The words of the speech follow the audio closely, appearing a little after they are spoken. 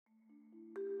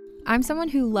I'm someone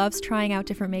who loves trying out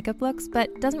different makeup looks,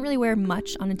 but doesn't really wear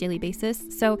much on a daily basis,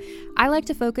 so I like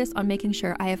to focus on making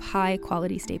sure I have high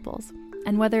quality staples.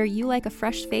 And whether you like a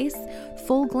fresh face,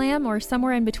 full glam, or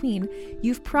somewhere in between,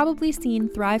 you've probably seen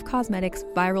Thrive Causemetics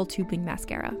Viral Tubing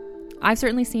Mascara. I've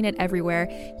certainly seen it everywhere.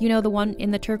 You know, the one in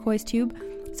the turquoise tube?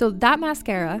 So that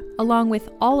mascara, along with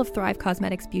all of Thrive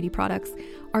Causemetics beauty products,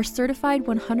 are certified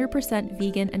 100%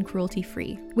 vegan and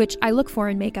cruelty-free, which I look for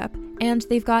in makeup, and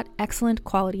they've got excellent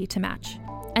quality to match.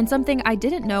 And something I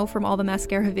didn't know from all the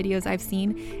mascara videos I've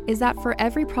seen is that for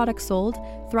every product sold,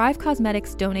 Thrive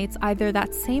Causemetics donates either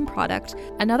that same product,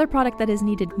 another product that is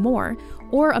needed more,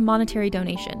 or a monetary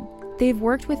donation. They've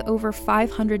worked with over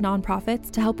 500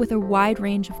 nonprofits to help with a wide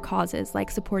range of causes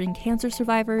like supporting cancer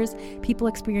survivors, people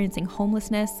experiencing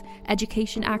homelessness,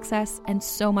 education access, and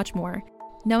so much more.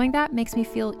 Knowing that makes me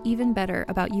feel even better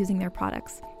about using their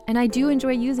products. And I do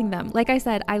enjoy using them. Like I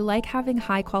said, I like having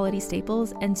high quality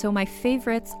staples, and so my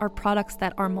favorites are products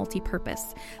that are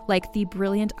multi-purpose, like the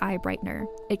Brilliant Eye Brightener.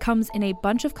 It comes in a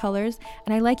bunch of colors,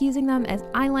 and I like using them as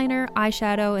eyeliner,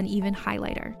 eyeshadow, and even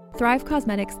highlighter. Thrive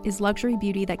Causemetics is luxury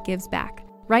beauty that gives back.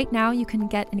 Right now, you can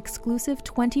get an exclusive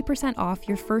 20% off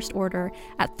your first order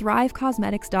at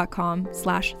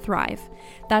thrivecausemetics.com/thrive.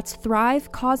 That's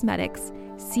Thrive Causemetics,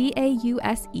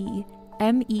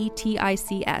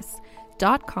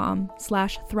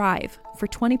 CAUSEMETICS.com/thrive for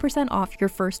 20% off your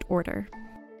first order.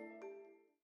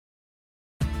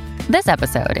 This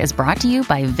episode is brought to you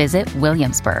by Visit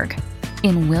Williamsburg.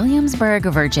 In Williamsburg,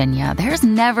 Virginia, there's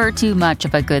never too much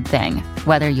of a good thing.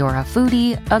 Whether you're a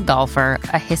foodie, a golfer,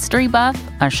 a history buff,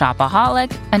 a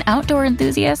shopaholic, an outdoor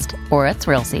enthusiast, or a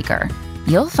thrill seeker,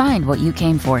 you'll find what you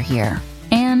came for here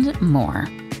and more.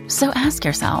 So ask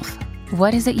yourself,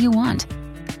 what is it you want?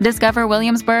 Discover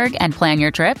Williamsburg and plan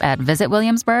your trip at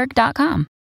visitwilliamsburg.com.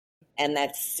 And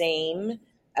that same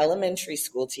elementary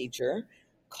school teacher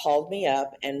called me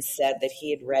up and said that he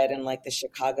had read in like the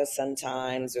Chicago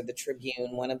Sun-Times or the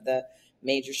Tribune, one of the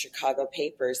major Chicago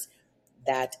papers,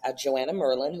 that Joanna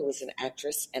Merlin, who was an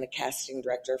actress and a casting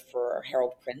director for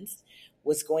Harold Prince,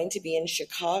 was going to be in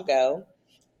Chicago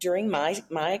during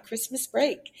my Christmas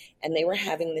break. And they were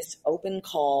having this open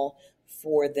call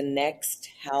for the next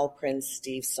Hal Prince,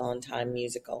 Steve Sondheim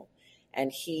musical.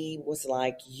 And he was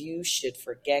like, you should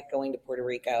forget going to Puerto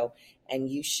Rico and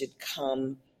you should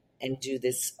come and do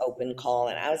this open call.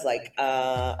 And I was like,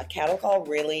 a cattle call,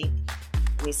 really?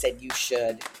 And he said, you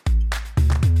should.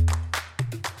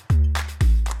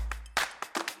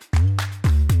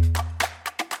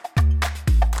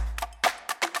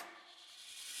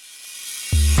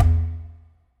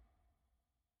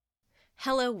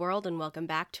 Hello, world, and welcome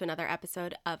back to another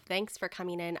episode of Thanks for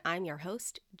Coming In. I'm your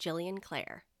host, Jillian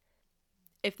Clare.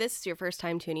 If this is your first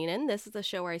time tuning in, this is a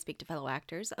show where I speak to fellow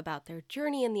actors about their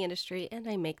journey in the industry, and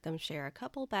I make them share a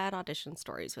couple bad audition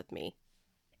stories with me.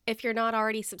 If you're not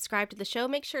already subscribed to the show,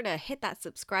 make sure to hit that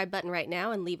subscribe button right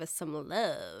now and leave us some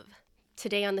love.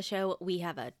 Today on the show, we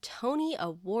have a Tony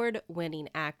Award-winning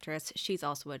actress. She's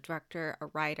also a director, a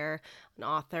writer, an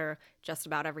author, just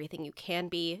about everything you can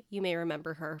be. You may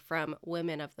remember her from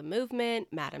Women of the Movement,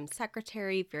 Madam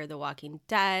Secretary, Fear the Walking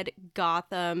Dead,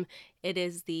 Gotham. It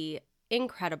is the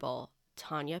incredible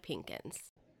Tonya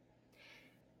Pinkins.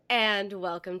 And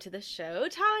welcome to the show,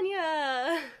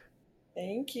 Tonya.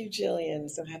 Thank you, Jillian.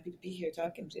 So happy to be here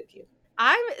talking with you.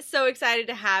 I'm so excited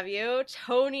to have you.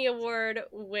 Tony Award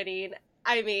winning.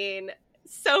 I mean,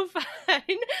 so fun.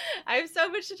 I have so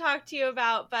much to talk to you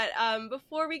about. But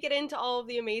before we get into all of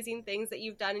the amazing things that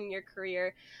you've done in your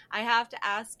career, I have to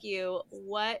ask you,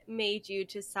 what made you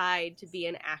decide to be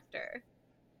an actor?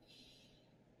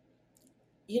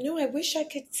 You know, I wish I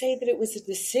could say that it was a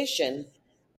decision.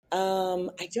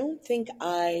 I don't think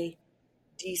I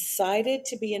decided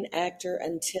to be an actor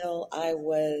until I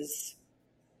was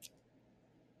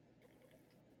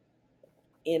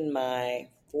in my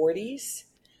 40s.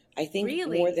 I think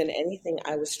Really? More than anything,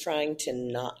 I was trying to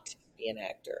not be an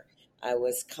actor. I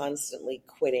was constantly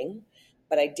quitting,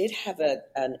 but I did have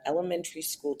an elementary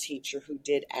school teacher who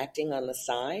did acting on the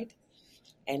side,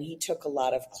 and he took a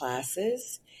lot of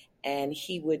classes, and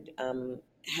he would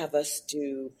have us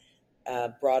do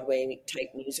Broadway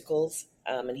type musicals,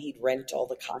 and he'd rent all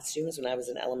the costumes when I was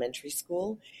in elementary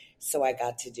school. So I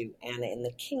got to do Anna and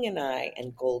the King and I,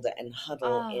 and Golda and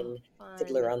Huddle in Fun.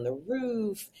 Fiddler on the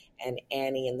Roof, and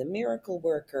Annie and the Miracle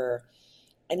Worker.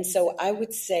 And so I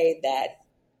would say that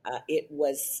it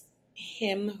was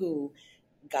him who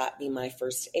got me my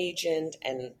first agent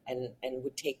and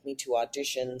would take me to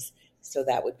auditions. So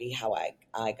that would be how I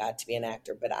got to be an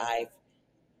actor. But I've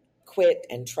quit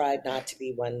and tried not to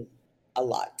be one a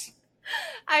lot.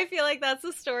 I feel like that's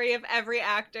the story of every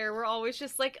actor. We're always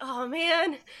just like, oh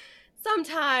man,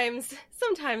 sometimes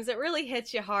it really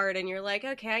hits you hard and you're like,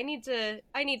 okay, I need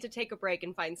to take a break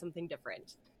and find something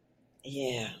different.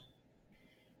 Yeah.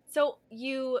 So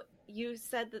you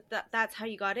said that's how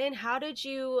you got in. How did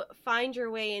you find your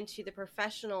way into the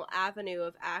professional avenue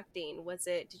of acting?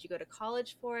 Did you go to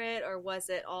college for it, or was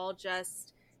it all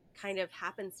just kind of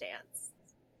happenstance?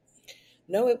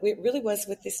 No, it really was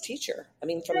with this teacher. I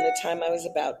mean, from the time I was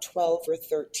about 12 or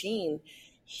 13,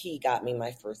 he got me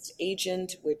my first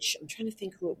agent, which I'm trying to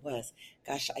think who it was.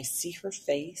 Gosh, I see her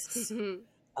face.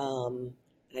 And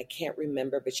I can't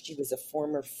remember, but she was a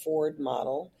former Ford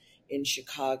model in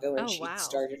Chicago, and she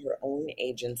started her own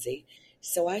agency.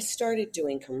 So I started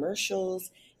doing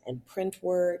commercials and print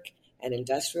work and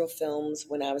industrial films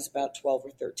when I was about 12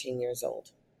 or 13 years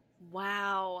old.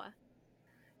 Wow.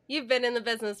 You've been in the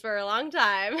business for a long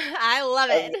time. I love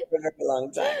it. For a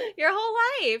long time. Your whole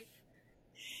life.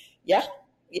 Yeah,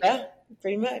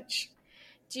 pretty much.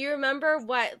 Do you remember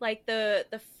what, like, the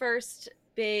first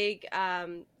big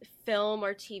film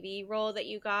or TV role that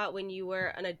you got when you were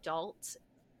an adult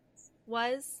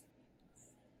was?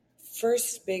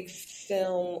 First big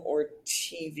film or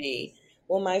TV?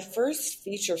 Well, my first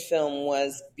feature film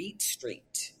was Beat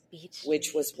Street,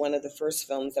 which was one of the first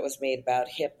films that was made about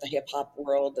the hip hop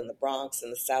world in the Bronx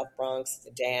and the South Bronx,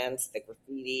 the dance, the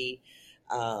graffiti.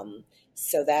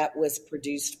 So that was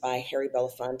produced by Harry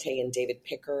Belafonte and David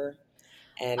Picker.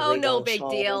 And no big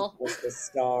deal. Was the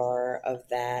star of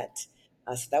that.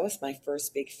 So that was my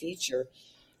first big feature.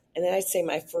 And then I'd say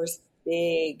my first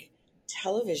big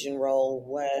television role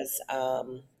was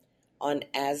on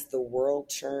As the World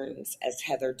Turns as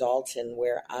Heather Dalton,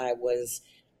 where I was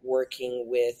working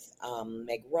with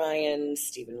Meg Ryan,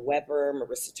 Steven Weber,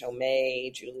 Marissa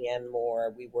Tomei, Julianne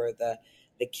Moore. We were the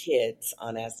kids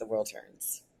on As the World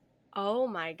Turns. Oh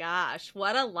my gosh,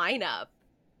 what a lineup.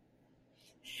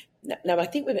 Now I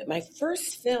think my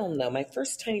first film, though, my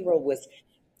first tiny role was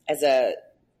as a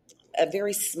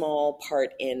very small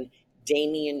part in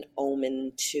Damien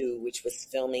Omen 2, which was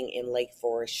filming in Lake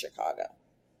Forest, Chicago.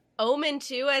 Omen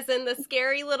 2, as in the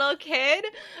scary little kid?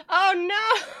 Oh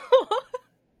no!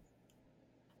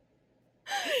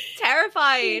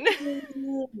 Terrifying.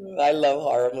 I love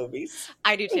horror movies.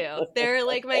 I do too. They're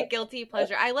like my guilty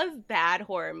pleasure. I love bad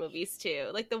horror movies too.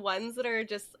 Like the ones that are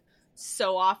just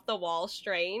so off the wall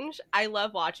strange. I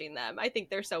love watching them. I think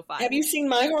they're so fun. Have you seen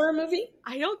my horror movie?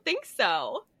 I don't think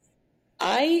so.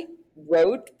 I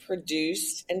wrote,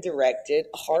 produced, and directed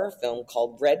a horror film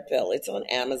called Red Pill. It's on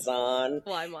Amazon.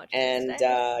 Well, I'm watching and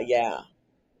yeah.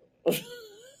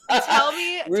 Tell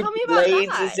me about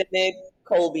Blades that. Is in it.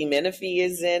 Colby Menifee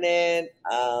is in it.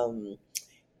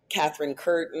 Catherine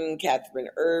Curtin, Catherine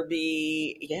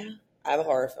Irby. Yeah, I have a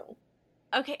horror film.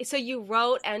 Okay, so you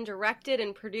wrote and directed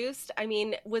and produced. I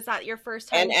mean, was that your first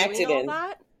time doing all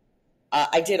that?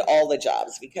 I did all the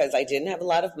jobs because I didn't have a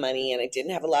lot of money and I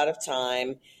didn't have a lot of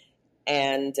time.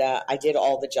 And I did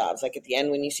all the jobs. Like at the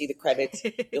end, when you see the credits,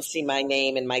 you'll see my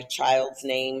name and my child's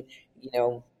name,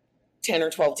 10 or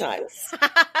 12 times.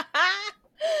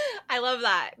 I love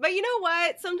that. But you know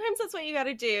what? Sometimes that's what you got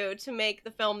to do to make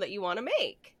the film that you want to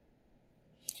make.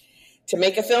 To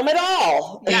make a film at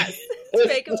all. Yes. To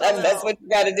make a film That's what you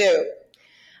got to do.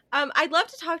 I'd love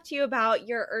to talk to you about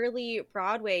your early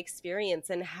Broadway experience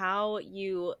and how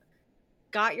you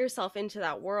got yourself into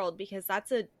that world, because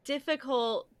that's a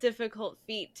difficult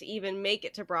feat to even make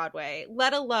it to Broadway,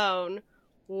 let alone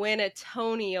win a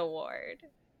Tony Award.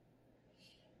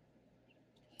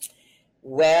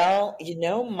 Well,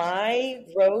 my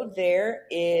road there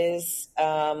is,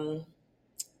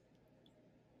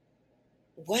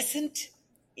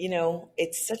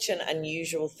 it's such an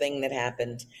unusual thing that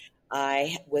happened.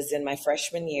 I was in my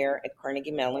freshman year at Carnegie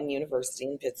Mellon University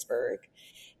in Pittsburgh,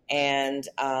 and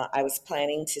I was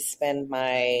planning to spend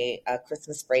my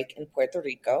Christmas break in Puerto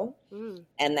Rico.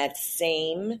 And that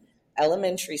same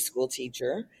elementary school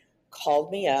teacher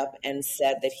called me up and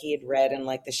said that he had read in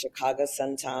like the Chicago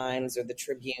Sun-Times or the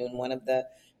Tribune, one of the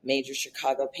major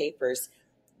Chicago papers,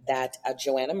 that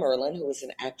Joanna Merlin, who was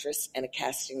an actress and a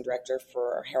casting director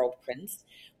for Harold Prince,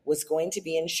 was going to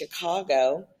be in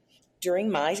Chicago during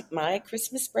my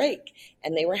Christmas break.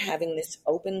 And they were having this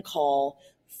open call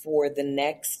for the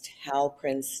next Hal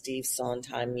Prince, Steve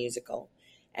Sondheim musical.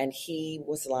 And he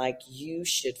was like, you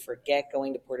should forget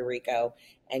going to Puerto Rico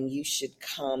and you should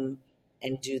come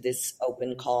and do this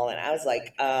open call. And I was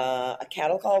like, a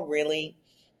cattle call, really?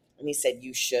 And he said,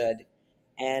 you should.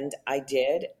 And I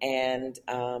did. And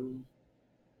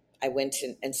I went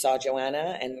and saw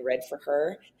Joanna and read for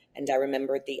her. And I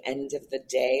remember at the end of the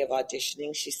day of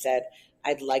auditioning, she said,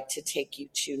 I'd like to take you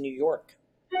to New York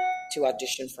to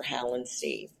audition for Hal and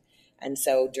Steve. And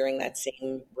so during that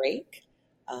same break,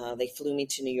 they flew me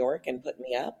to New York and put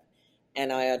me up.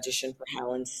 And I auditioned for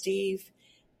Hal and Steve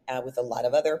with a lot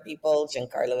of other people,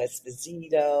 Giancarlo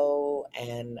Esposito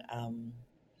and,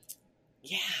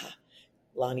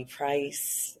 Lonnie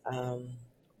Price,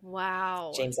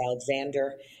 wow, James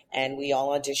Alexander. And we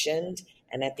all auditioned.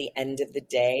 And at the end of the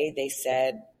day, they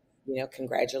said,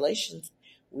 congratulations.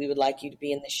 We would like you to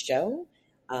be in the show.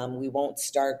 We won't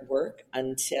start work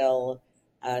until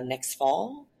next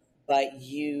fall, but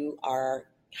you are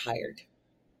hired.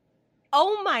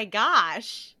 Oh my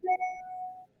gosh.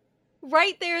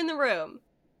 Right there in the room.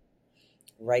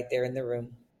 Right there in the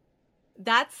room.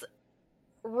 That's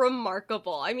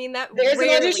remarkable. I mean, that There's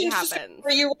rarely an audition happens.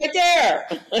 for you right there.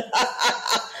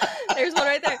 There's one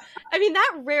right there. I mean,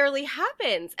 that rarely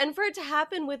happens. And for it to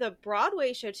happen with a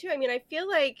Broadway show too, I mean, I feel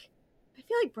like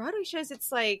Broadway shows,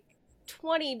 it's like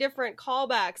 20 different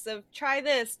callbacks of try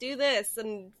this, do this,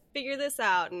 and figure this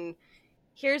out, and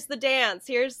here's the dance,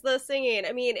 here's the singing.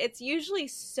 I mean, it's usually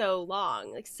so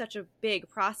long, like such a big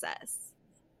process.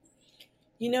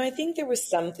 I think there was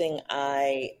something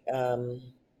I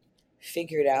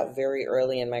figured out very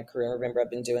early in my career. Remember,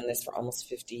 I've been doing this for almost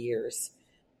 50 years.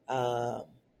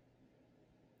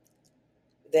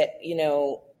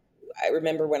 I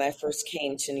remember when I first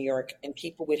came to New York and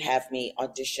people would have me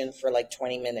audition for like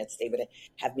 20 minutes. They would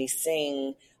have me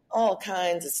sing all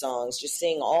kinds of songs, just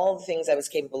sing all the things I was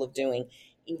capable of doing,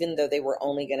 even though they were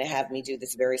only going to have me do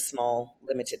this very small,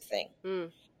 limited thing.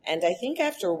 Mm. And I think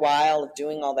after a while of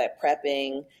doing all that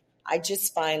prepping, I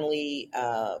just finally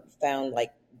found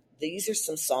like, these are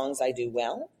some songs I do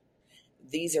well.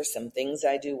 These are some things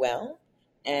I do well.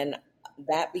 And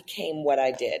that became what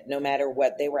I did. No matter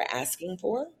what they were asking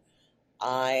for,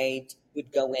 I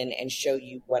would go in and show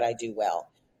you what I do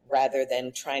well, rather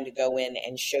than trying to go in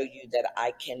and show you that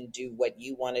I can do what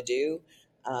you want to do.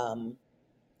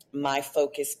 My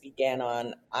focus began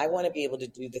on, I want to be able to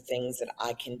do the things that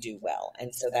I can do well.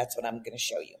 And so that's what I'm going to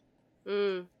show you.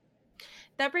 Mm.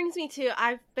 That brings me to,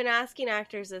 I've been asking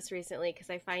actors this recently because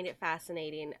I find it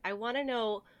fascinating. I want to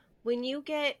know, when you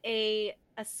get a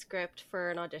script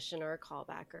for an audition or a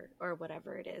callback or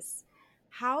whatever it is,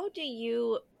 how do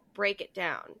you break it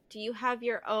down? Do you have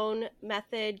your own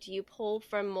method? Do you pull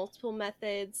from multiple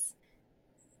methods?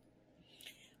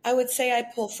 I would say I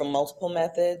pull from multiple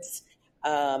methods.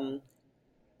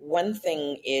 One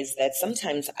thing is that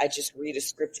sometimes I just read a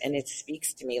script and it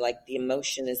speaks to me, like the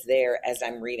emotion is there as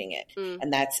I'm reading it.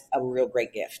 And that's a real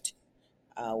great gift.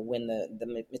 When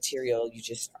the material, you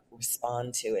just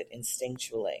respond to it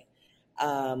instinctually.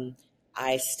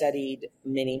 I studied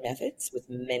many methods with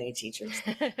many teachers,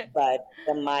 but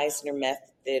the Meisner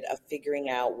method of figuring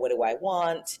out, what do I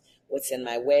want, what's in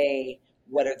my way,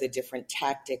 what are the different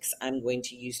tactics I'm going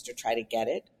to use to try to get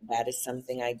it, that is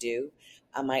something I do.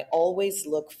 I always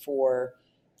look for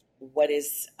what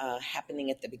is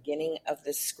happening at the beginning of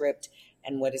the script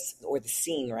and or the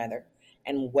scene rather,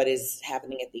 and what is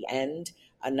happening at the end.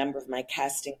 A number of my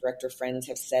casting director friends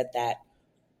have said that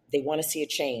they want to see a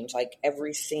change. Like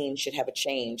every scene should have a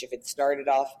change. If it started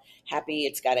off happy,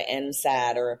 it's got to end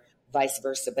sad, or vice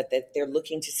versa. But that they're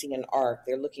looking to see an arc.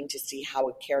 They're looking to see how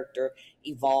a character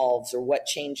evolves or what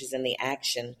changes in the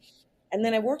action. And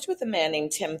then I worked with a man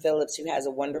named Tim Phillips, who has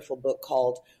a wonderful book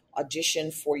called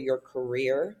Audition for Your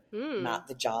Career, Not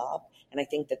the Job. And I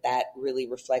think that really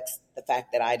reflects the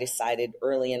fact that I decided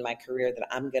early in my career that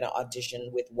I'm going to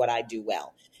audition with what I do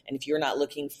well. And if you're not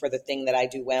looking for the thing that I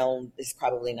do well, this is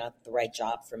probably not the right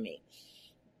job for me.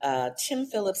 Tim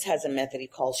Phillips has a method he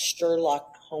calls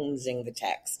Sherlock Holmesing the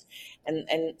text.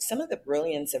 And some of the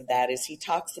brilliance of that is he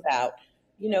talks about,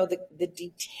 the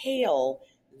detail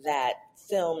that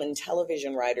film and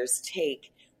television writers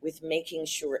take with making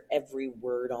sure every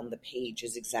word on the page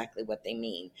is exactly what they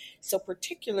mean. So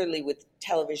particularly with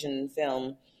television and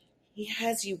film, he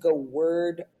has you go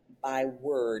word by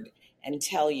word and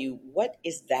tell you, what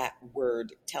is that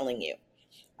word telling you?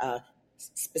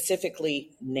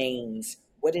 Specifically names.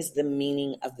 What is the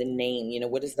meaning of the name?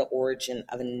 What is the origin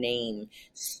of a name?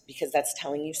 Because that's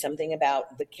telling you something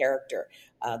about the character,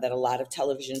 that a lot of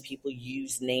television people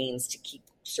use names to keep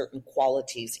certain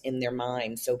qualities in their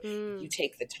mind. So if you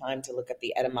take the time to look at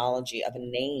the etymology of a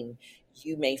name,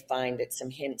 you may find it some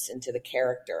hints into the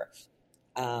character.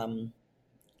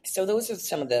 So those are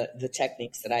some of the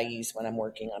techniques that I use when I'm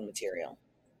working on material.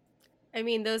 I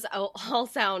mean, those all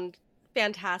sound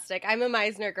fantastic. I'm a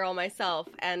Meisner girl myself,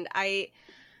 and I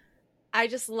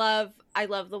just love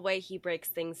the way he breaks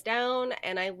things down,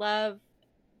 and I love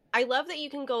I love that you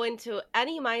can go into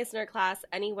any Meisner class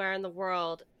anywhere in the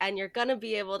world and you're going to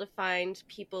be able to find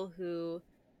people who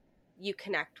you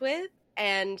connect with,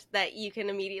 and that you can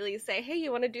immediately say, hey,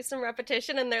 you want to do some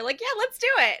repetition? And they're like, yeah, let's do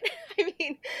it. I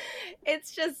mean,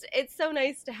 it's so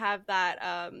nice to have that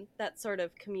sort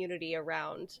of community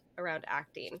around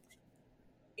acting.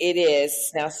 It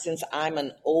is. Now, since I'm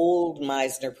an old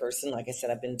Meisner person, like I said,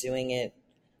 I've been doing it.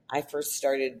 I first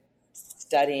started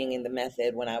studying in the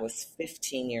method when I was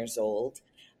 15 years old.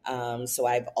 So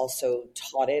I've also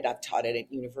taught it. I've taught it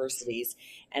at universities.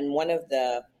 And one of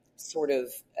the sort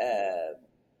of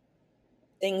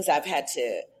things I've had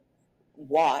to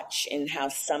watch in how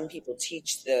some people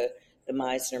teach the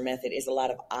Meisner method is a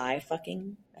lot of eye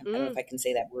fucking. I don't know if I can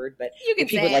say that word, but you can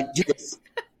people say like do this.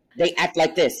 They act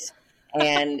like this,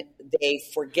 and they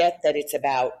forget that it's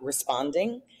about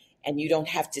responding, and you don't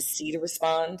have to see to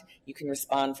respond. You can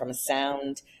respond from a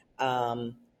sound.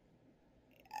 What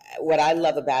I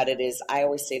love about it is I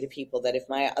always say to people that if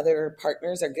my other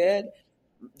partners are good,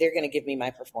 they're going to give me my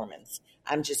performance.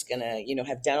 I'm just going to,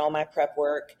 have done all my prep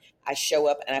work. I show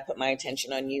up and I put my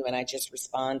attention on you and I just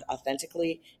respond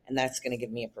authentically, and that's going to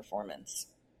give me a performance.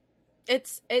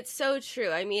 It's so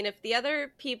true. I mean, if the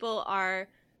other people are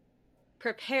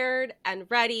prepared and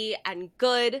ready and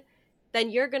good,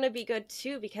 then you're going to be good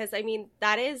too, because I mean,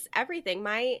 that is everything.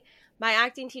 My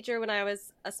acting teacher, when I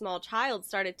was a small child,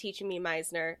 started teaching me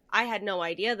Meisner. I had no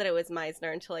idea that it was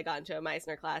Meisner until I got into a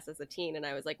Meisner class as a teen, and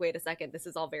I was like, wait a second, this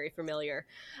is all very familiar.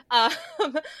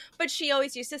 But she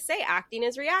always used to say, acting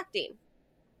is reacting.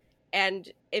 And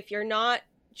if you're not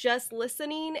just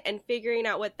listening and figuring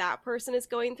out what that person is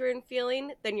going through and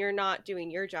feeling, then you're not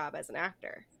doing your job as an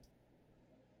actor.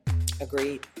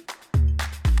 Agreed.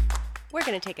 We're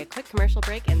going to take a quick commercial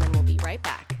break, and then we'll be right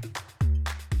back.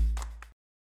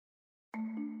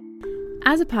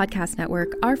 As a podcast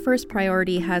network, our first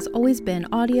priority has always been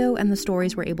audio and the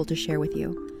stories we're able to share with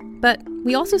you. But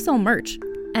we also sell merch,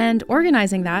 and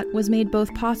organizing that was made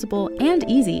both possible and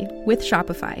easy with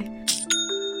Shopify.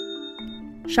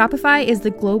 Shopify is the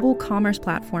global commerce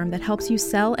platform that helps you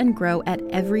sell and grow at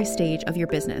every stage of your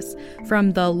business,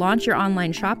 from the launch your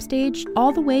online shop stage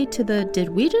all the way to the did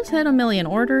we just hit 1 million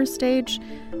orders stage.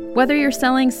 Whether you're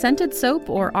selling scented soap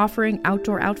or offering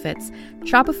outdoor outfits,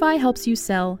 Shopify helps you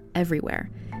sell everywhere.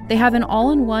 They have an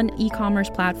all-in-one e-commerce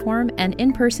platform and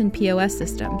in-person POS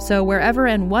system, so wherever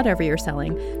and whatever you're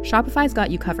selling, Shopify's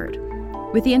got you covered.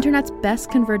 With the internet's best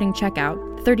converting checkout,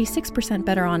 36%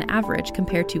 better on average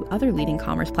compared to other leading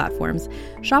commerce platforms,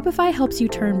 Shopify helps you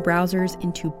turn browsers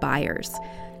into buyers.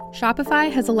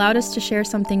 Shopify has allowed us to share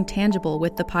something tangible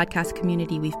with the podcast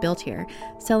community we've built here,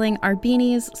 selling our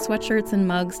beanies, sweatshirts, and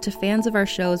mugs to fans of our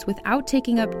shows without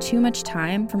taking up too much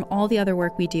time from all the other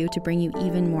work we do to bring you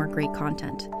even more great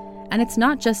content. And it's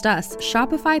not just us.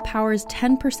 Shopify powers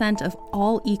 10% of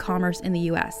all e-commerce in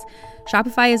the US.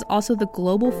 Shopify is also the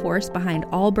global force behind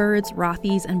Allbirds,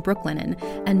 Rothy's, and Brooklinen,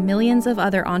 and millions of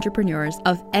other entrepreneurs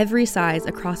of every size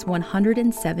across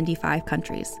 175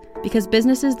 countries. Because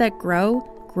businesses that grow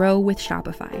with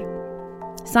Shopify.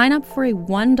 Sign up for a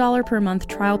 $1 per month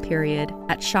trial period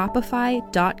at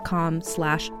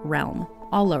shopify.com/realm,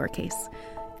 all lowercase.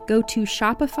 Go to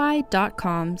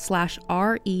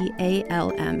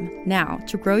shopify.com/REALM now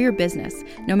to grow your business,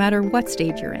 no matter what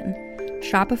stage you're in.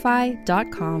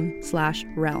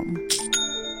 Shopify.com/realm.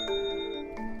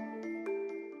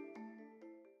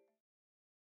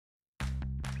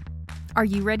 Are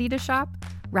you ready to shop?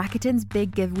 Rakuten's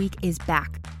Big Give Week is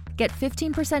back. Get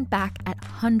 15% back at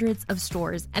hundreds of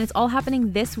stores, and it's all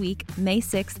happening this week, May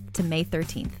 6th to May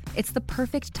 13th. It's the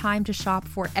perfect time to shop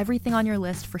for everything on your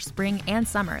list for spring and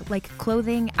summer, like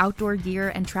clothing, outdoor gear,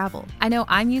 and travel. I know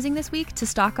I'm using this week to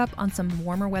stock up on some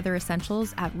warmer weather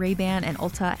essentials at Ray-Ban and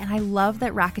Ulta, and I love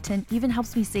that Rakuten even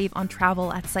helps me save on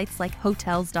travel at sites like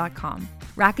Hotels.com.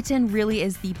 Rakuten really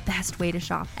is the best way to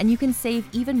shop, and you can save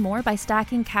even more by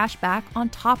stacking cash back on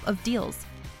top of deals.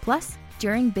 Plus,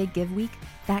 during Big Give Week,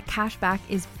 that cash back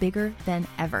is bigger than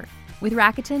ever. With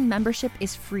Rakuten, membership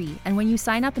is free, and when you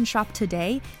sign up and shop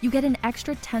today, you get an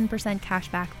extra 10% cash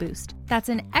back boost. That's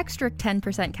an extra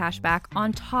 10% cash back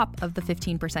on top of the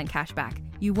 15% cash back.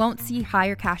 You won't see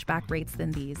higher cash back rates than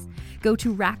these. Go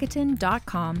to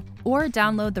Rakuten.com or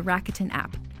download the Rakuten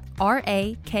app.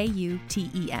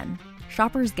 Rakuten.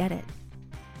 Shoppers get it.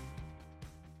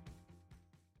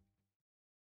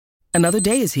 Another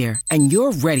day is here, and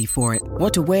you're ready for it.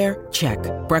 What to wear? Check.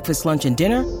 Breakfast, lunch, and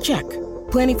dinner? Check.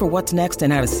 Planning for what's next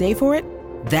and how to save for it?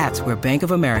 That's where Bank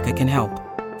of America can help.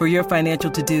 For your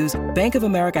financial to-dos, Bank of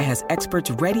America has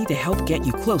experts ready to help get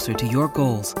you closer to your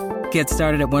goals. Get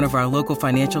started at one of our local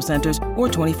financial centers or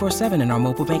 24/7 in our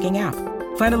mobile banking app.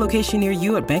 Find a location near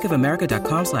you at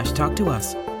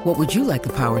bankofamerica.com/talktous. What would you like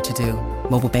the power to do?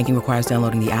 Mobile banking requires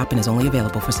downloading the app and is only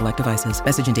available for select devices.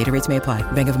 Message and data rates may apply.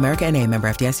 Bank of America N.A., member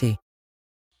FDIC.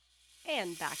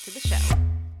 And back to the show.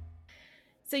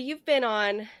 So you've been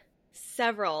on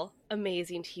several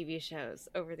amazing TV shows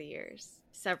over the years.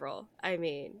 Several. I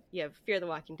mean, you have Fear the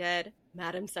Walking Dead,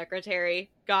 Madam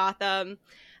Secretary, Gotham,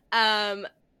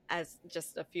 as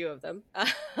just a few of them.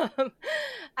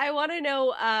 I want to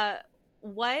know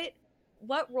what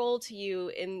role to you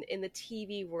in the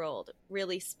TV world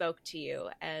really spoke to you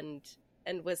and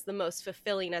was the most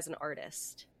fulfilling as an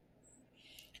artist?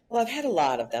 Well, I've had a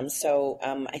lot of them. So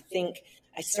I think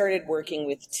I started working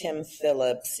with Tim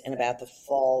Phillips in about the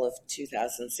fall of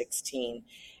 2016,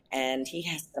 and he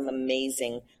has some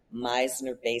amazing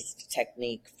Meisner-based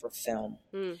technique for film.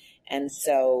 And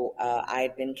so I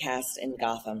had been cast in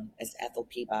Gotham as Ethel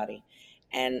Peabody,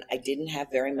 and I didn't have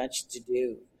very much to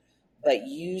do, but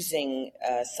using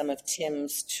some of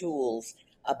Tim's tools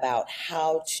about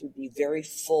how to be very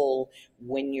full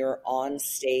when you're on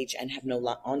stage and have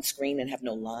on screen and have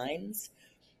no lines.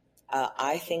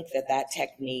 I think that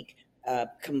technique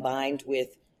combined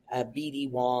with B.D.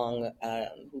 Wong,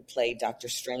 who played Dr.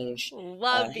 Strange.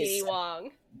 Love B.D.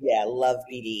 Wong. Yeah, love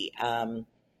B.D.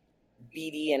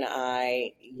 B.D. and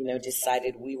I,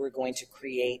 decided we were going to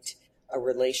create a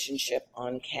relationship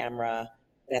on camera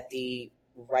that the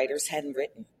writers hadn't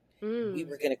written. We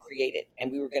were going to create it,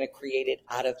 and we were going to create it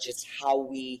out of just how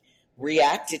we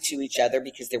reacted to each other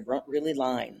because there weren't really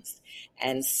lines.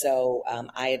 And so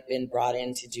I had been brought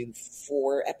in to do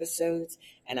 4 episodes,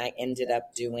 and I ended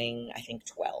up doing, I think,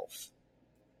 12.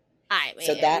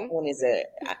 So that one is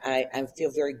I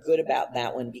feel very good about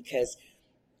that one because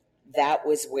that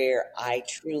was where I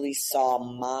truly saw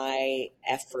my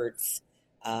efforts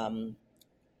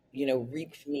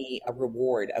reap me a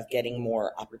reward of getting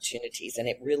more opportunities. And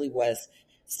it really was,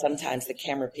 sometimes the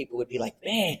camera people would be like,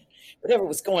 man, whatever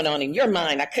was going on in your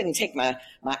mind, I couldn't take my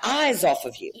eyes off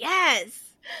of you.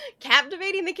 Yes.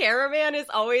 Captivating the cameraman is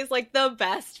always like the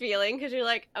best feeling because you're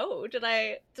like, oh, did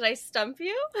I stump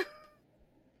you?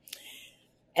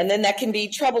 And then that can be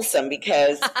troublesome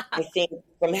because I think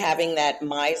from having that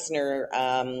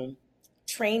Meisner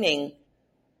training,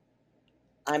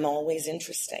 I'm always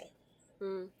interesting.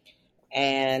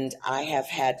 And I have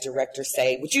had directors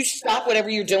say, would you stop whatever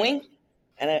you're doing?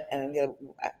 And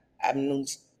I'm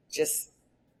just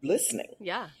listening.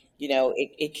 Yeah.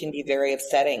 It can be very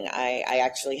upsetting. I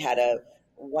actually had a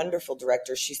wonderful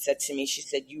director. She said to me,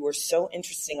 you are so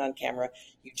interesting on camera.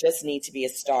 You just need to be a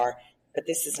star. But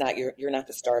this is not, you're not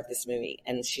the star of this movie.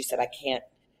 And she said, I can't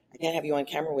have you on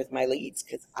camera with my leads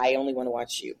because I only want to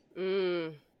watch you.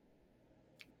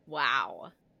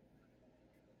 Wow.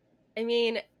 I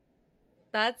mean,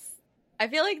 I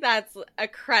feel like that's a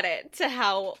credit to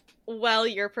how well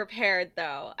you're prepared,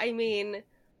 though. I mean,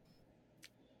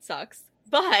 sucks,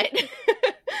 but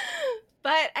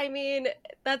I mean,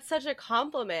 that's such a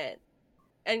compliment.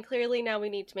 And clearly now we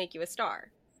need to make you a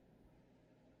star.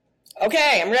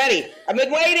 Okay, I'm ready. I've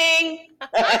been waiting.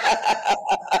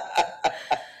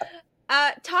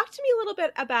 Talk to me a little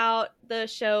bit about the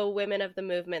show Women of the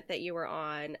Movement that you were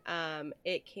on.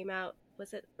 It came out,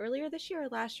 was it earlier this year or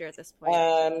last year at this point?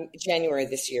 January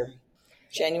this year.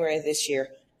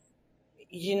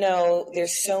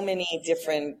 There's so many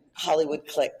different Hollywood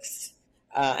cliques,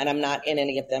 and I'm not in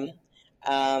any of them.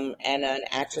 And an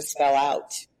actress fell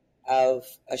out of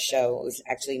a show. It was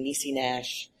actually Niecy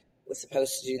Nash was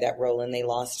supposed to do that role, and they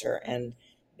lost her. And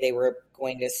they were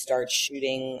going to start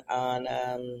shooting on,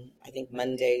 I think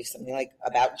Monday, something like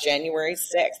about January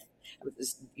 6th.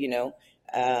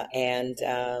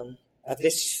 Of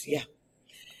this, yeah.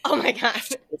 Oh my God.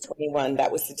 21.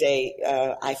 That was the day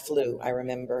I flew, I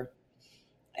remember.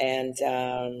 And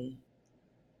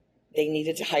they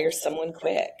needed to hire someone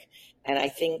quick. And I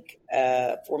think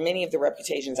for many of the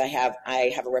reputations I have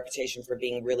a reputation for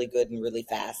being really good and really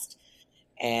fast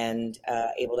and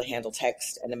able to handle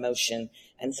text and emotion.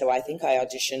 And so I think I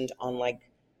auditioned on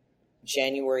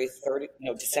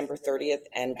December 30th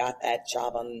and got that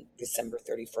job on December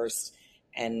 31st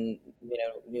and,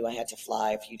 knew I had to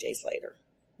fly a few days later.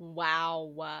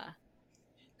 Wow.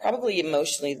 Probably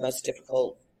emotionally the most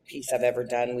difficult piece I've ever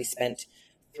done. We spent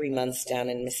 3 months down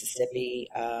in Mississippi,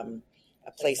 a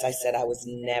place I said I was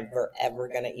never, ever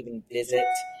going to even visit.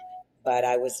 But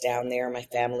I was down there. My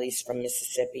family's from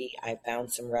Mississippi. I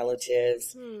found some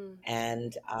relatives.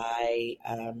 And I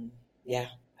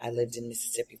lived in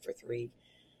Mississippi for three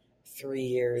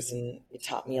years. And it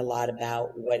taught me a lot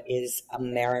about what is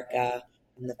America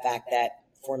and the fact that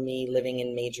for me, living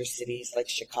in major cities like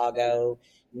Chicago,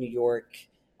 New York,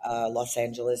 Los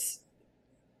Angeles,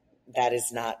 that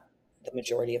is not the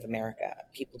majority of America.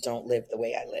 People don't live the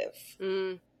way I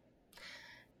live.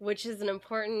 Which is an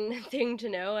important thing to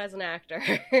know as an actor.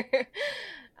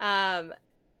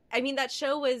 I mean, that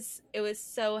show was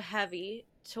so heavy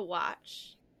to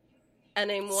watch.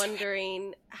 And I'm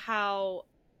wondering how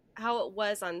it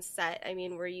was on set. I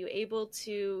mean, were you able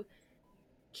to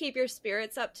keep your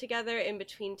spirits up together in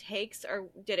between takes, or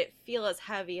did it feel as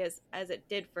heavy as it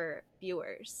did for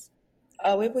viewers?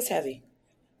 Oh, it was heavy.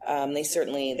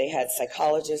 They had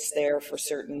psychologists there for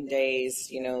certain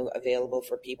days, available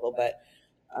for people. But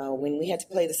when we had to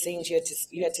play the scenes, you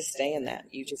had to stay in that.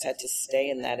 You just had to stay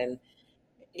in that. And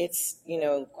it's,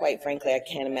 quite frankly, I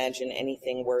can't imagine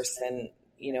anything worse than,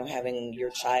 having your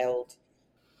child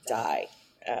die.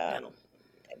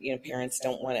 Parents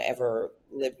don't want to ever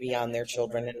live beyond their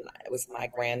children. And it was my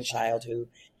grandchild who,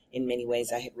 in many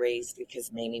ways, I had raised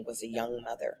because Mamie was a young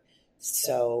mother.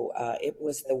 So it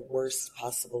was the worst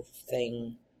possible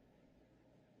thing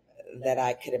that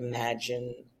I could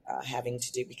imagine having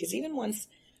to do. Because even once,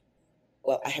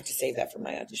 I have to save that for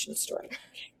my audition story.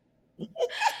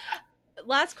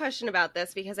 Last question about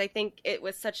this, because I think it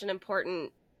was such an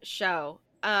important show.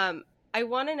 I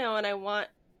want to know, and I want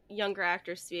younger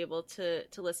actors to be able to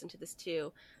listen to this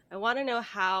too. I want to know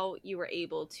how you were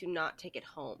able to not take it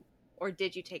home, or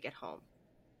did you take it home?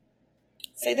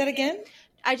 Say that again?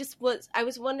 I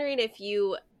was wondering if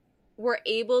you were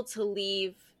able to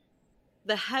leave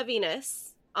the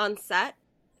heaviness on set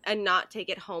and not take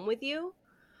it home with you,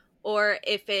 or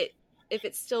if it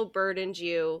still burdened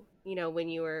you, when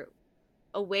you were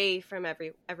away from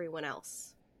everyone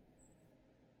else.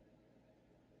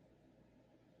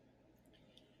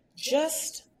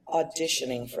 Just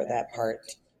auditioning for that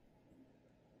part,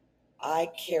 I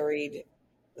carried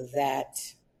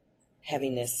that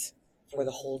heaviness for the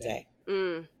whole day.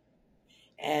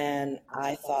 And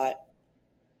I thought,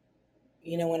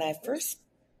 when I first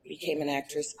became an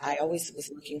actress, I always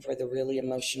was looking for the really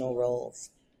emotional roles.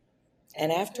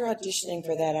 And after auditioning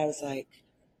for that, I was like,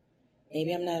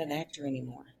 maybe I'm not an actor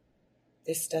anymore.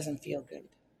 This doesn't feel good.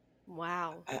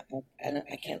 Wow.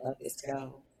 I can't let this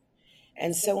go.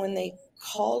 And so when they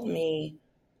called me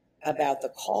about the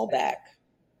callback,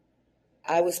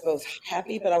 I was both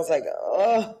happy, but I was like,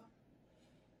 oh.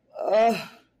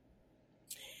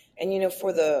 And,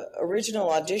 for the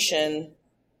original audition,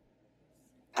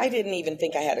 I didn't even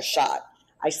think I had a shot.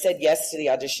 I said yes to the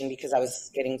audition because I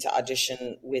was getting to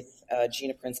audition with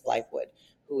Gina Prince Blythewood,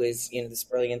 who is, this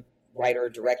brilliant writer,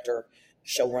 director,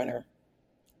 showrunner.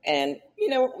 And,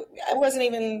 I wasn't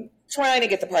even trying to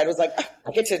get the part. I was like,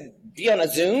 I get to be on a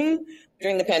Zoom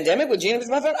during the pandemic with Gina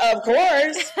Prince Blythewood? Of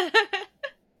course.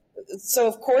 So,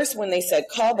 of course, when they said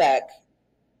callback,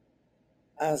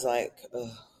 I was like, ugh.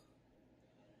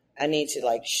 I need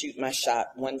to shoot my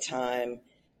shot one time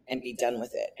and be done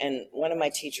with it. And one of my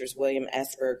teachers, William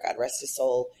Esper, God rest his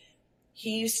soul,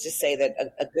 he used to say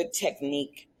that a good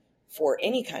technique for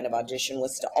any kind of audition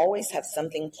was to always have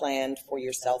something planned for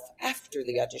yourself after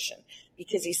the audition.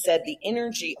 Because he said the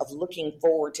energy of looking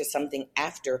forward to something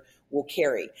after will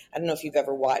carry. I don't know if you've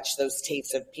ever watched those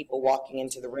tapes of people walking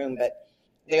into the room, but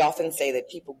they often say that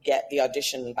people get the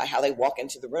audition by how they walk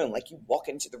into the room. Like, you walk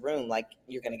into the room like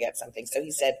you're going to get something. So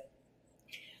he said,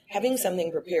 having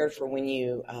something prepared for when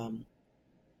you,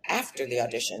 after the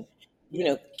audition,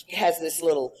 has this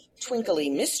little twinkly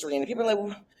mystery. And people are like,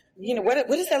 well, what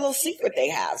is that little secret they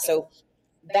have? So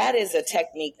that is a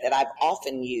technique that I've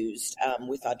often used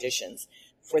with auditions.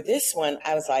 For this one,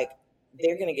 I was like,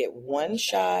 they're going to get one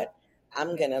shot.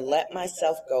 I'm going to let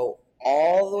myself go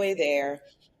all the way there.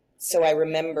 So I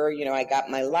remember, I got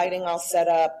my lighting all set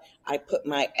up. I put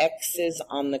my X's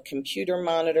on the computer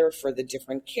monitor for the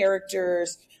different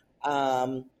characters.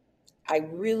 I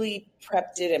really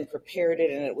prepped it and prepared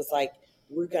it, and it was like,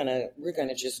 we're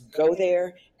gonna just go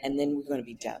there, and then we're gonna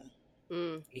be done.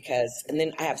 And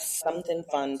then I have something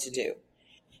fun to do.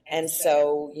 And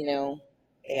so,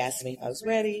 they asked me if I was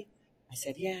ready. I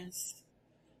said yes.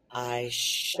 I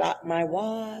shot my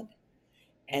wad,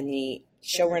 and the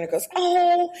showrunner goes,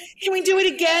 oh, can we do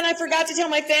it again? I forgot to tell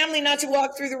my family not to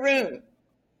walk through the room.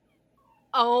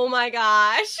 Oh my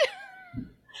gosh.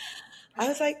 I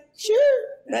was like, sure.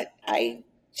 But I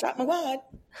shot my wad,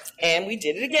 and we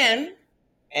did it again.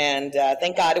 And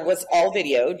thank God it was all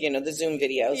videoed, the Zoom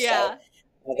video. Yeah.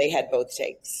 So they had both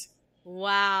takes.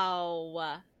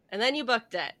 Wow. And then you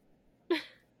booked it.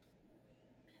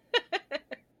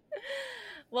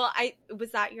 Well, I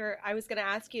was going to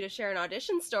ask you to share an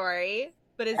audition story,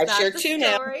 but is that the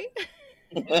story?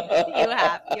 You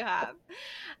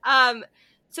have.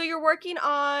 So you're working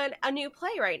on a new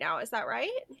play right now, is that right?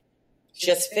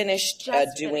 Just finished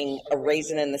doing A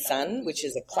Raisin in the Sun, which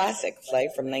is a classic play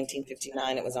from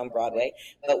 1959. It was on Broadway,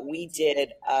 but we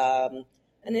did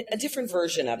a different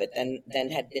version of it than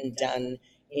had been done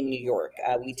in New York.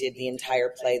 We did the entire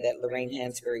play that Lorraine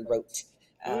Hansberry wrote,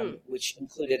 which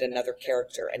included another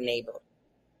character, a neighbor.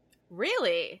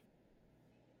 Really?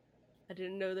 I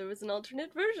didn't know there was an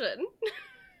alternate version.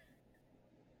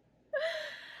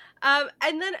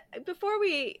 And then before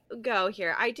we go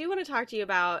here, I do want to talk to you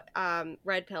about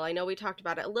Red Pill. I know we talked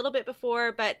about it a little bit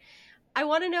before, but I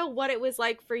want to know what it was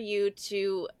like for you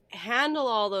to handle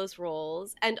all those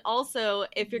roles, and also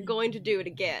if you're going to do it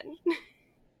again.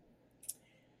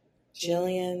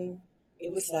 Jillian,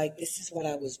 it was like, this is what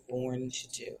I was born to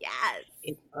do. Yes.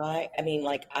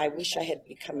 I wish I had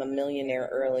become a millionaire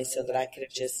early so that I could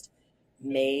have just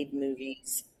made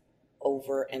movies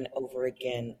over and over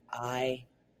again. I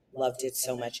loved it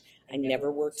so much. I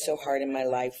never worked so hard in my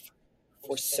life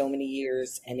for so many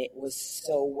years, and it was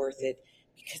so worth it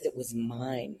because it was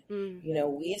mine. You know,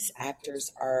 we as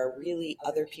actors are really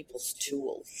other people's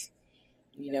tools.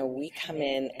 You know, we come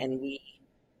in and we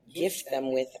gift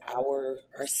them with our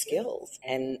skills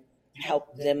and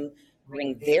help them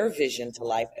bring their vision to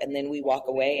life, and then we walk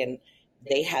away and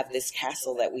they have this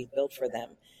castle that we built for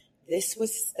them. This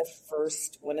was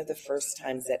one of the first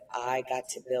times that I got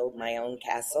to build my own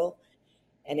castle,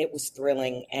 and it was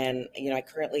thrilling. And, you know, I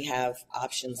currently have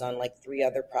options on like 3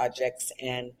 other projects,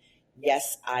 and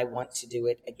yes, I want to do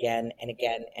it again and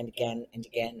again and again and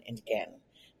again and again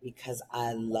because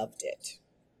I loved it.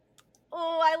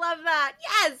 Oh, I love that.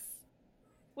 Yes.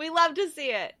 We love to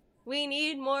see it. We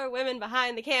need more women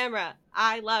behind the camera.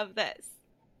 I love this.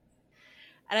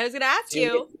 And I was going to ask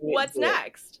you, what's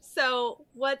next? So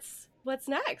what's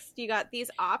next? You got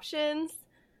these options?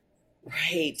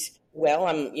 Right. Well,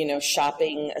 I'm,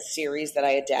 shopping a series that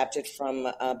I adapted from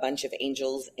a bunch of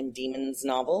Angels and Demons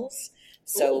novels.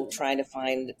 So trying to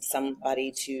find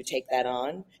somebody to take that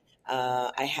on.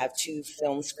 I have 2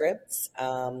 film scripts.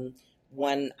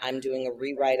 One I'm doing a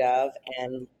rewrite of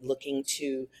and looking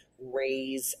to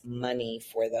raise money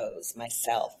for those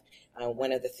myself.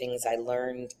 One of the things I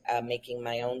learned making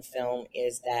my own film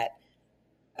is that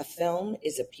a film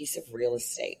is a piece of real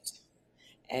estate,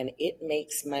 and it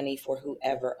makes money for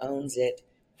whoever owns it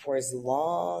for as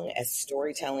long as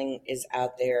storytelling is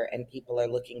out there and people are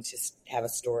looking to have a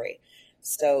story.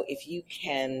 So if you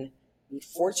can be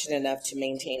fortunate enough to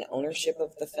maintain ownership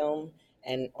of the film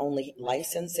and only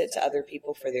license it to other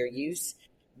people for their use,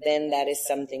 then that is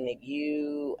something that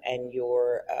you and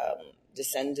your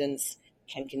descendants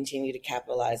can continue to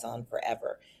capitalize on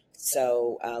forever.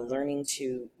 So learning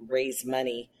to raise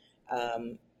money,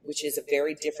 which is a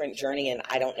very different journey, and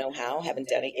I don't know how, haven't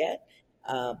done it yet,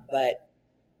 but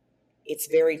it's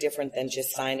very different than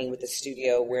just signing with a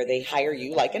studio where they hire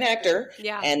you like an actor,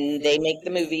 and they make the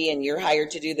movie and you're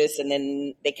hired to do this, and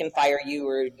then they can fire you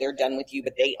or they're done with you,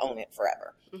 but they own it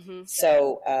forever. Mm-hmm.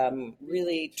 So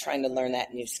really trying to learn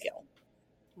that new skill.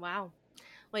 Wow.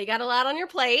 Well, you got a lot on your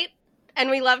plate, and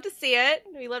we love to see it.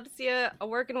 We love to see a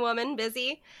working woman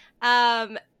busy.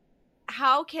 Do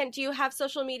you have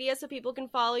social media so people can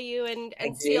follow you and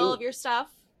see all of your stuff?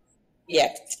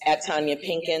 Yeah, at Tanya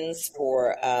Pinkins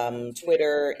for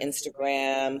Twitter,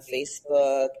 Instagram,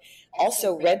 Facebook.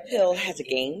 Also, Red Pill has a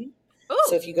game. Ooh.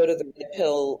 So if you go to the Red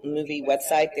Pill movie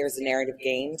website, there's a narrative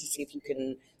game to see if you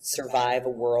can survive a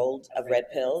world of red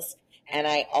pills. And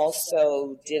I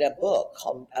also did a book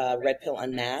called Red Pill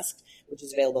Unmasked, which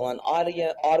is available on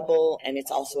Audible, and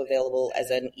it's also available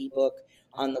as an ebook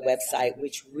on the website,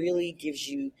 which really gives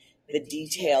you the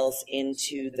details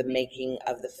into the making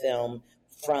of the film,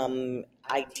 from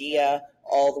idea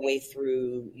all the way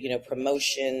through,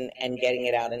 promotion and getting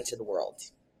it out into the world.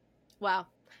 Wow.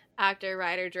 Actor,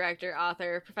 writer, director,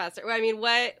 author, professor. I mean,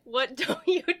 what don't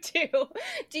you do?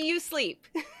 Do you sleep?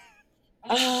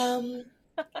 I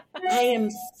am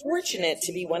fortunate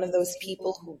to be one of those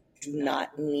people who do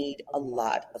not need a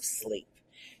lot of sleep.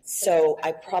 So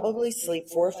I probably sleep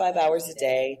 4 or 5 hours a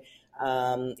day.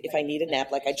 If I need a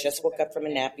nap, like I just woke up from a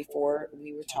nap before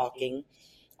we were talking,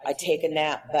 I take a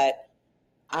nap, but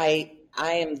I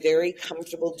am very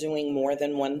comfortable doing more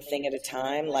than one thing at a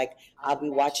time. Like I'll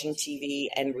be watching TV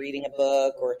and reading a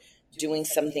book or doing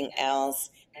something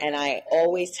else. And I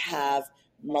always have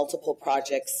multiple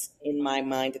projects in my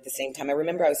mind at the same time. I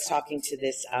remember I was talking to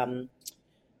this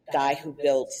guy who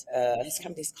built, his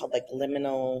company's called like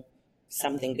Liminal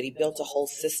something, but he built a whole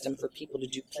system for people to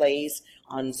do plays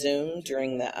on Zoom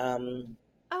during the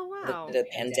the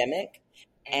pandemic.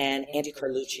 And Andy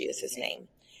Carlucci is his name.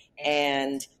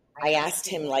 And I asked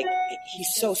him, like, he's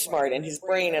so smart in his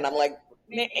brain. And I'm like,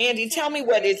 Andy, tell me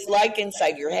what it's like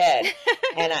inside your head.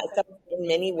 And in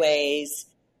many ways,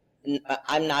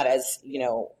 I'm not as,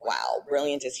 wow,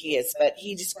 brilliant as he is, but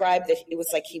he described that it was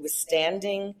like he was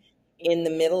standing in the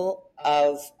middle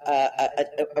of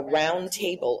a round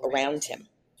table around him,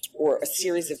 or a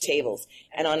series of tables.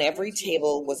 And on every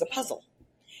table was a puzzle.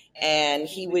 And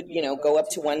he would, go up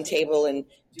to one table and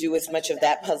do as much of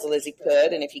that puzzle as he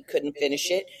could. And if he couldn't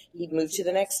finish it, he'd move to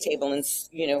the next table and,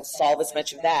 solve as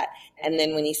much of that. And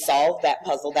then when he solved that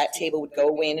puzzle, that table would go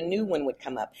away and a new one would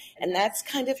come up. And that's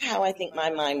kind of how I think my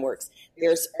mind works.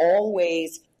 There's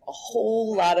always a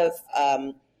whole lot of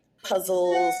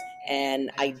puzzles and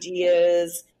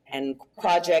ideas and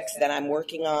projects that I'm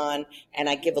working on, and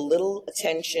I give a little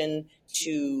attention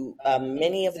to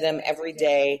many of them every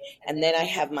day. And then I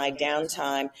have my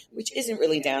downtime, which isn't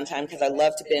really downtime because I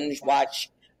love to binge watch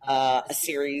a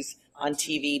series on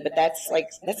TV, but that's like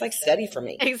study for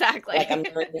me. Exactly. Like I'm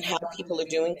learning how people are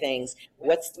doing things.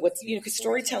 What's because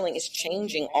storytelling is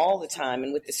changing all the time,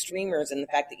 and with the streamers and the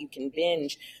fact that you can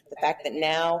binge, the fact that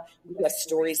now we have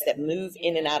stories that move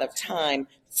in and out of time.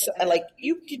 So, like,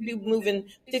 you could be moving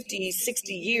 50,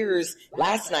 60 years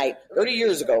last night, 30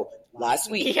 years ago, last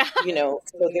week. Yeah. So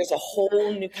there's a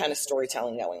whole new kind of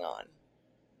storytelling going on.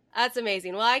 That's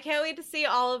amazing. Well, I can't wait to see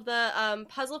all of the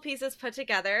puzzle pieces put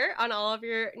together on all of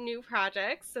your new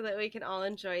projects so that we can all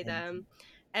enjoy them.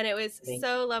 And it was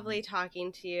so lovely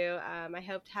talking to you. I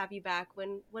hope to have you back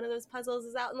when one of those puzzles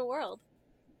is out in the world.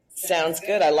 Sounds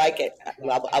good. I like it.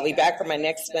 I'll be back for my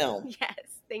next film. Yes.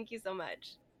 Thank you so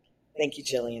much. Thank you,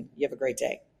 Jillian. You have a great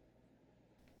day.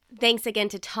 Thanks again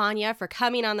to Tanya for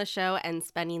coming on the show and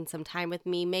spending some time with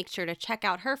me. Make sure to check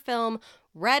out her film,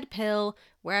 Red Pill,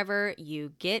 wherever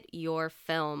you get your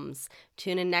films.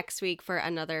 Tune in next week for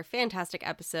another fantastic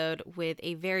episode with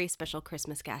a very special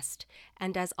Christmas guest.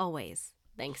 And as always,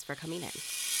 thanks for coming in.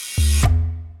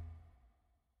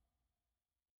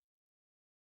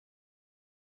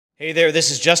 Hey there, this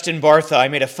is Justin Bartha. I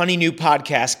made a funny new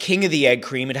podcast, King of the Egg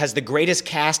Cream. It has the greatest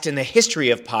cast in the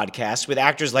history of podcasts with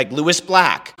actors like Louis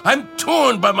Black. I'm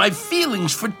torn by my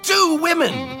feelings for two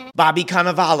women. Bobby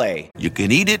Cannavale. You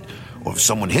can eat it, or if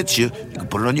someone hits you, you can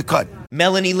put it on your cut.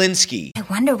 Melanie Linsky. I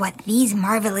wonder what these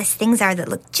marvelous things are that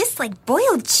look just like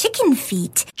boiled chicken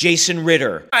feet. Jason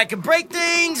Ritter. I can break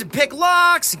things and pick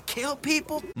locks and kill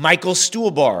people. Michael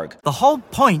Stuhlbarg. The whole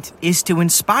point is to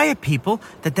inspire people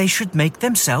that they should make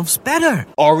themselves better.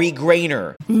 Ari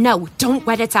Grainer. No, don't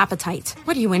whet its appetite.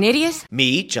 What are you, an idiot?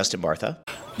 Me, Justin Bartha.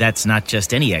 That's not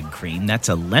just any egg cream, that's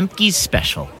a Lemke's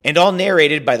special. And all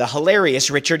narrated by the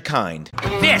hilarious Richard Kind.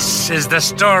 This is the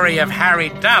story of Harry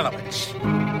Dalowitz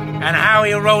and how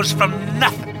he rose from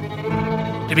nothing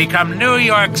to become New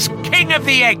York's King of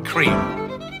the Egg Cream.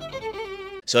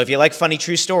 So if you like funny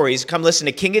true stories, come listen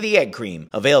to King of the Egg Cream,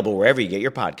 available wherever you get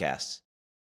your podcasts.